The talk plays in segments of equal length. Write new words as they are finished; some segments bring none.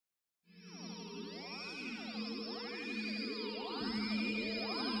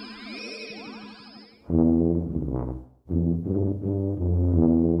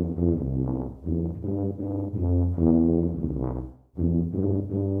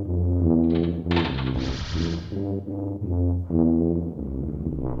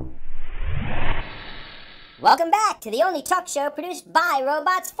Welcome back to the only talk show produced by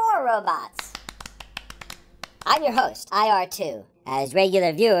robots for robots. I'm your host, IR2. As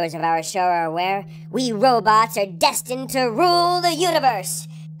regular viewers of our show are aware, we robots are destined to rule the universe.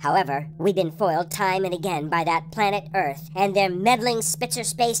 However, we've been foiled time and again by that planet Earth and their meddling Spitzer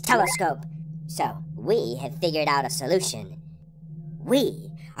space telescope. So, we have figured out a solution. We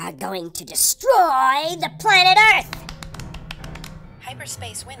are going to destroy the planet Earth!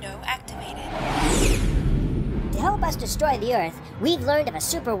 Hyperspace window activated. To help us destroy the Earth, we've learned of a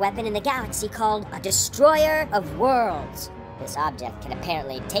super weapon in the galaxy called a Destroyer of Worlds. This object can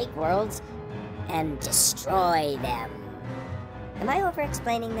apparently take worlds and destroy them. Am I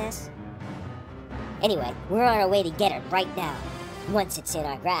over-explaining this? Anyway, we're on our way to get it right now. Once it's in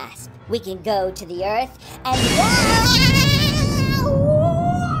our grasp, we can go to the Earth and...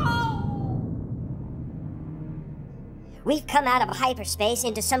 We've come out of hyperspace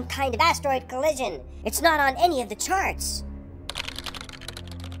into some kind of asteroid collision. It's not on any of the charts.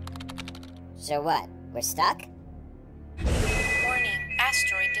 So what? We're stuck? Warning,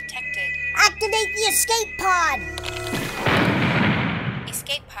 asteroid detected. Activate the escape pod!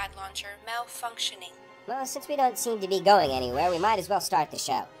 Escape pod launcher malfunctioning. Well, since we don't seem to be going anywhere, we might as well start the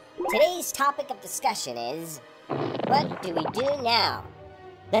show. Today's topic of discussion is... what do we do now?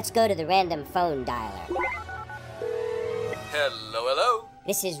 Let's go to the random phone dialer. Hello, hello.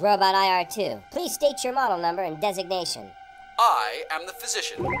 This is Robot IR2. Please state your model number and designation. I am the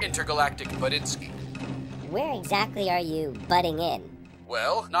physician, intergalactic buttinsky. Where exactly are you butting in?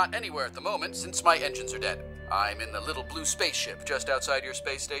 Well, not anywhere at the moment, since my engines are dead. I'm in the little blue spaceship just outside your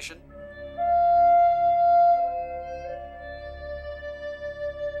space station.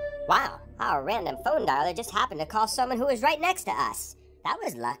 Wow, our random phone dialer just happened to call someone who was right next to us. That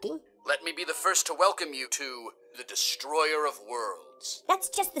was lucky. Let me be the first to welcome you to the Destroyer of Worlds. That's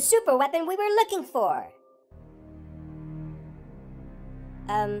just the super weapon we were looking for.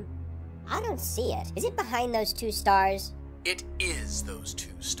 I don't see it. Is it behind those two stars? It is those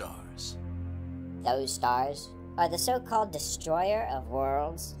two stars. Those stars are the so-called Destroyer of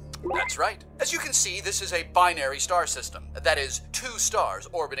Worlds? That's right. As you can see, this is a binary star system. That is, two stars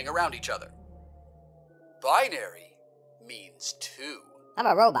orbiting around each other. Binary means two. I'm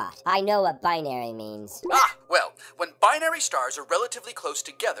a robot. I know what binary means. Ah, well, when binary stars are relatively close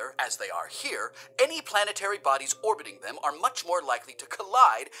together, as they are here, any planetary bodies orbiting them are much more likely to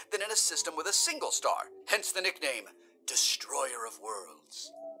collide than in a system with a single star. Hence the nickname, Destroyer of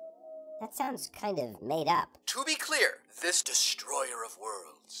Worlds. That sounds kind of made up. To be clear, this Destroyer of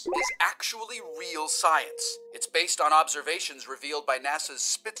Worlds is actually real science. It's based on observations revealed by NASA's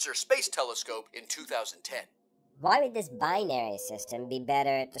Spitzer space telescope in 2010. Why would this binary system be better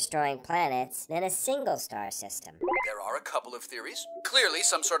at destroying planets than a single star system? There are a couple of theories. Clearly,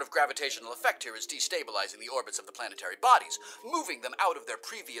 some sort of gravitational effect here is destabilizing the orbits of the planetary bodies, moving them out of their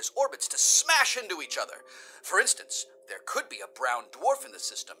previous orbits to smash into each other. For instance, there could be a brown dwarf in the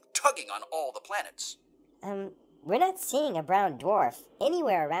system, tugging on all the planets. We're not seeing a brown dwarf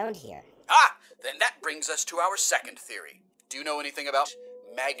anywhere around here. Ah, then that brings us to our second theory. Do you know anything about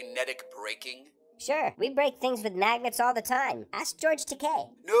magnetic braking? Sure, we break things with magnets all the time. Ask George Takei.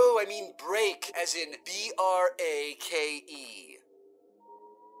 No, I mean brake, as in B-R-A-K-E.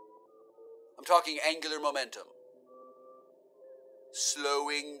 I'm talking angular momentum.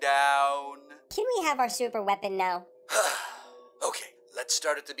 Slowing down. Can we have our super weapon now? Okay, let's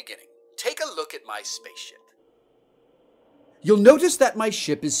start at the beginning. Take a look at my spaceship. You'll notice that my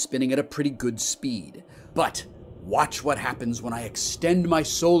ship is spinning at a pretty good speed. But watch what happens when I extend my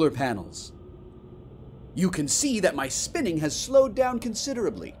solar panels. You can see that my spinning has slowed down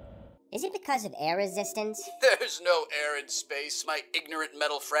considerably. Is it because of air resistance? There's no air in space, my ignorant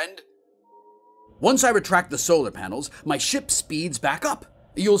metal friend. Once I retract the solar panels, my ship speeds back up.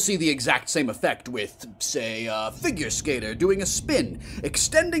 You'll see the exact same effect with, say, a figure skater doing a spin.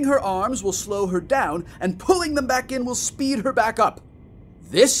 Extending her arms will slow her down, and pulling them back in will speed her back up.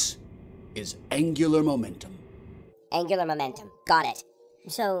 This is angular momentum. Angular momentum. Got it.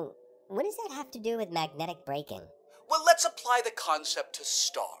 So, what does that have to do with magnetic braking? Well, let's apply the concept to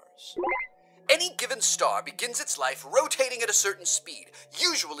stars. Any given star begins its life rotating at a certain speed,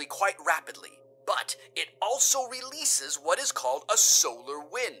 usually quite rapidly. But it also releases what is called a solar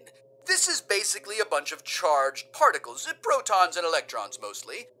wind. This is basically a bunch of charged particles, protons and electrons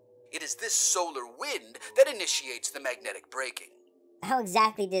mostly. It is this solar wind that initiates the magnetic braking. How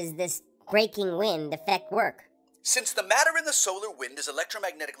exactly does this braking wind affect work? Since the matter in the solar wind is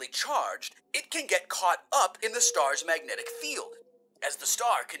electromagnetically charged, it can get caught up in the star's magnetic field. As the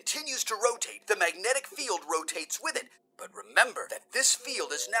star continues to rotate, the magnetic field rotates with it. But remember that this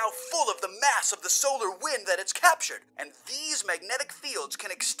field is now full of the mass of the solar wind that it's captured, and these magnetic fields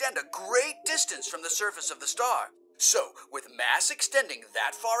can extend a great distance from the surface of the star. So, with mass extending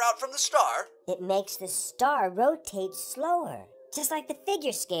that far out from the star, it makes the star rotate slower, just like the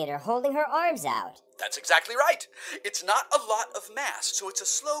figure skater holding her arms out. That's exactly right. It's not a lot of mass, so it's a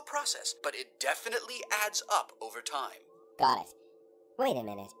slow process, but it definitely adds up over time. Got it. Wait a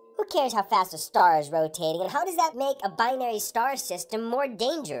minute. Who cares how fast a star is rotating, and how does that make a binary star system more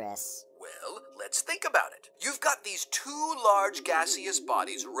dangerous? Well, let's think about it. You've got these two large gaseous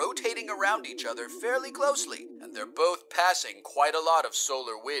bodies rotating around each other fairly closely, and they're both passing quite a lot of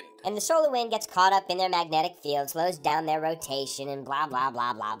solar wind. And the solar wind gets caught up in their magnetic field, slows down their rotation, and blah, blah,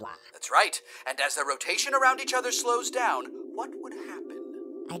 blah, blah, blah. That's right. And as the rotation around each other slows down, what would happen?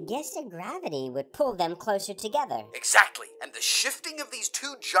 I guess the gravity would pull them closer together. Exactly. And the shifting of these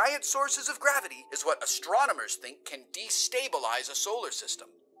two giant sources of gravity is what astronomers think can destabilize a solar system.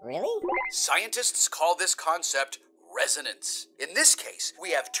 Really? Scientists call this concept resonance. In this case,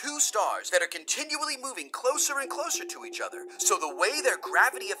 we have two stars that are continually moving closer and closer to each other, so the way their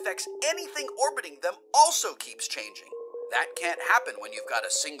gravity affects anything orbiting them also keeps changing. That can't happen when you've got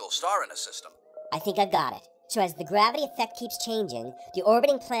a single star in a system. I think I got it. So as the gravity effect keeps changing, the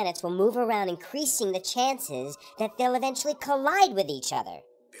orbiting planets will move around, increasing the chances that they'll eventually collide with each other.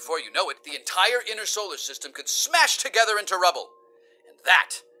 Before you know it, the entire inner solar system could smash together into rubble. And that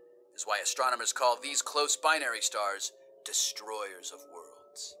is why astronomers call these close binary stars destroyers of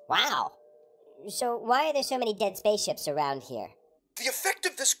worlds. Wow. So why are there so many dead spaceships around here? The effect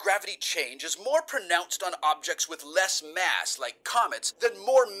of this gravity change is more pronounced on objects with less mass, like comets, than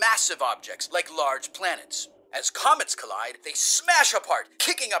more massive objects, like large planets. As comets collide, they smash apart,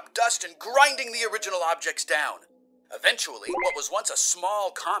 kicking up dust and grinding the original objects down. Eventually, what was once a small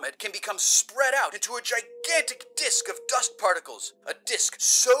comet can become spread out into a gigantic disk of dust particles. A disk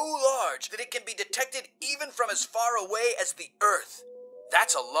so large that it can be detected even from as far away as the Earth.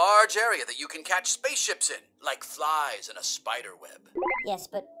 That's a large area that you can catch spaceships in, like flies in a spider web. Yes,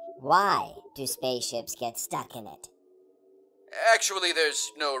 but why do spaceships get stuck in it? Actually, there's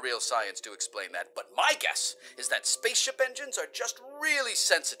no real science to explain that, but my guess is that spaceship engines are just really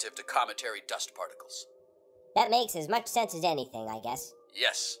sensitive to cometary dust particles. That makes as much sense as anything, I guess.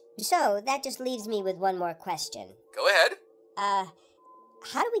 Yes. So, that just leaves me with one more question. Go ahead.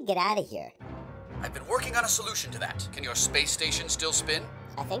 How do we get out of here? I've been working on a solution to that. Can your space station still spin?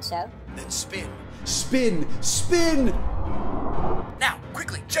 I think so. Then spin. Spin! Spin! Now,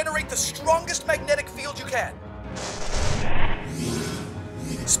 quickly, generate the strongest magnetic field you can.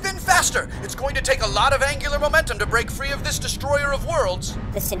 Spin faster! It's going to take a lot of angular momentum to break free of this destroyer of worlds.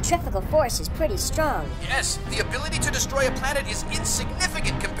 The centrifugal force is pretty strong. Yes, the ability to destroy a planet is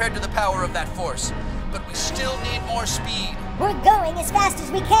insignificant compared to the power of that force. But we still need more speed. We're going as fast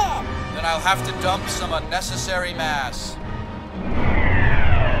as we can. Then I'll have to dump some unnecessary mass.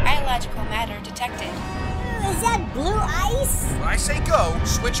 Biological matter detected. Is that blue ice? When I say go,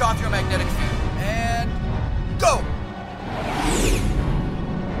 switch off your magnetic field. And go!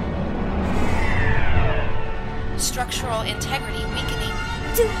 Structural integrity weakening.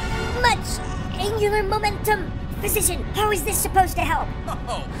 Too much angular momentum. Physician, how is this supposed to help?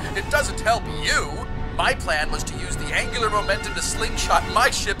 Oh, it doesn't help you. My plan was to use the angular momentum to slingshot my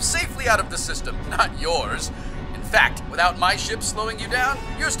ship safely out of the system, not yours. In fact, without my ship slowing you down,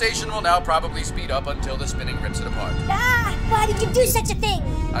 your station will now probably speed up until the spinning rips it apart. Ah! Why did you do such a thing?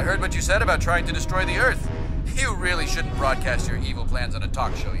 I heard what you said about trying to destroy the Earth. You really shouldn't broadcast your evil plans on a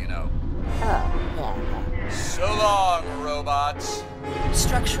talk show, you know. Oh, yeah. So long, robots.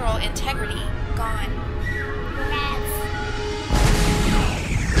 Structural integrity gone.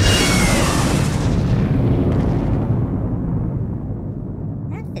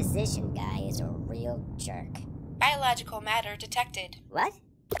 That physician guy is a real jerk. Biological matter detected. What?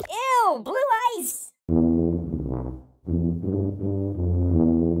 Ew! Blue ice!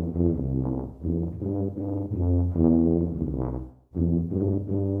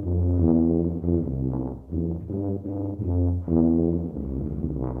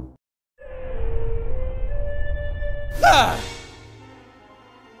 Ah!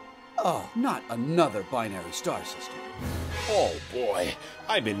 Oh, not another binary star system. Oh boy,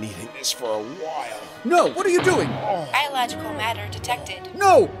 I've been needing this for a while. No, what are you doing? Biological matter detected.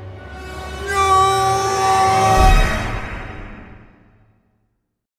 No! No!